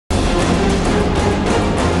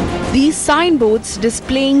These signboards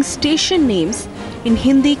displaying station names in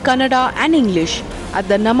Hindi, Kannada and English at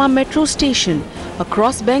the Namma metro station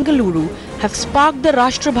across Bengaluru have sparked the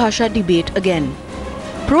Rashtra Bhasha debate again.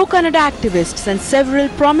 Pro-Kannada activists and several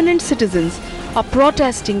prominent citizens are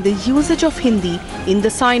protesting the usage of Hindi in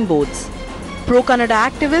the signboards. Pro-Kannada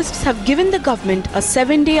activists have given the government a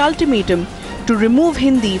 7-day ultimatum to remove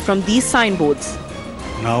Hindi from these signboards.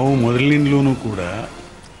 ನಾವು ಮೊದಲಿನಿಂದಲೂ ಕೂಡ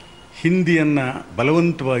ಹಿಂದಿಯನ್ನು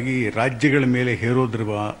ಬಲವಂತವಾಗಿ ರಾಜ್ಯಗಳ ಮೇಲೆ ಹೇರೋದ್ರ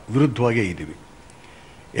ವಿರುದ್ಧವಾಗೇ ಇದ್ದೀವಿ.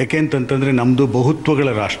 ಏಕೆಂತಂತಂದರೆ ನಮ್ಮದು ಬಹುತ್ವಗಳ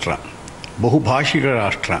ರಾಷ್ಟ್ರ, ಬಹುಭಾಷಿಗಳ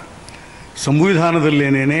ರಾಷ್ಟ್ರ.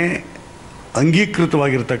 ಸಂವಿಧಾನದಲ್ಲೇನೇ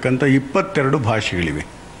ಅಂಗೀಕೃತವಾಗಿರ್ತಕ್ಕಂಥ 22 ಭಾಷೆಗಳಿವೆ.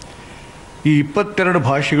 ಈ 22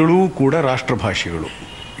 ಭಾಷೆಗಳೂ ಕೂಡ ರಾಷ್ಟ್ರಭಾಷೆಗಳು,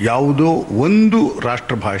 ಯಾವುದೋ ಒಂದು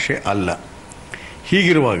ರಾಷ್ಟ್ರಭಾಷೆ ಅಲ್ಲ.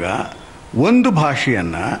 ಹೀಗಿರುವಾಗ ಒಂದು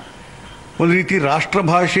ಭಾಷೆಯನ್ನು ಒಂದು ರೀತಿ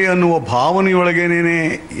ರಾಷ್ಟ್ರಭಾಷೆ ಅನ್ನುವ ಭಾವನೆಯೊಳಗೇನೇ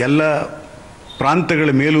ಎಲ್ಲ ಪ್ರಾಂತಗಳ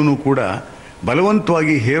ಮೇಲೂ ಕೂಡ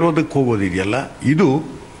ಬಲವಂತವಾಗಿ ಹೇರೋದಕ್ಕೆ ಹೋಗೋದಿದೆಯಲ್ಲ, ಇದು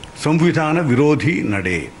ಸಂವಿಧಾನ ವಿರೋಧಿ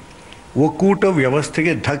ನಡೆ, ಒಕ್ಕೂಟ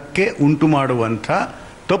ವ್ಯವಸ್ಥೆಗೆ ಧಕ್ಕೆ ಉಂಟು ಮಾಡುವಂಥ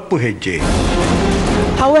ತಪ್ಪು ಹೆಜ್ಜೆ.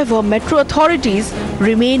 However, metro authorities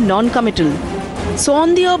remain non-committal. So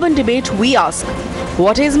on the urban debate, we ask,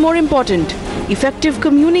 what is more important, effective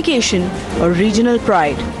communication or regional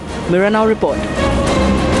pride? Mirror Now report.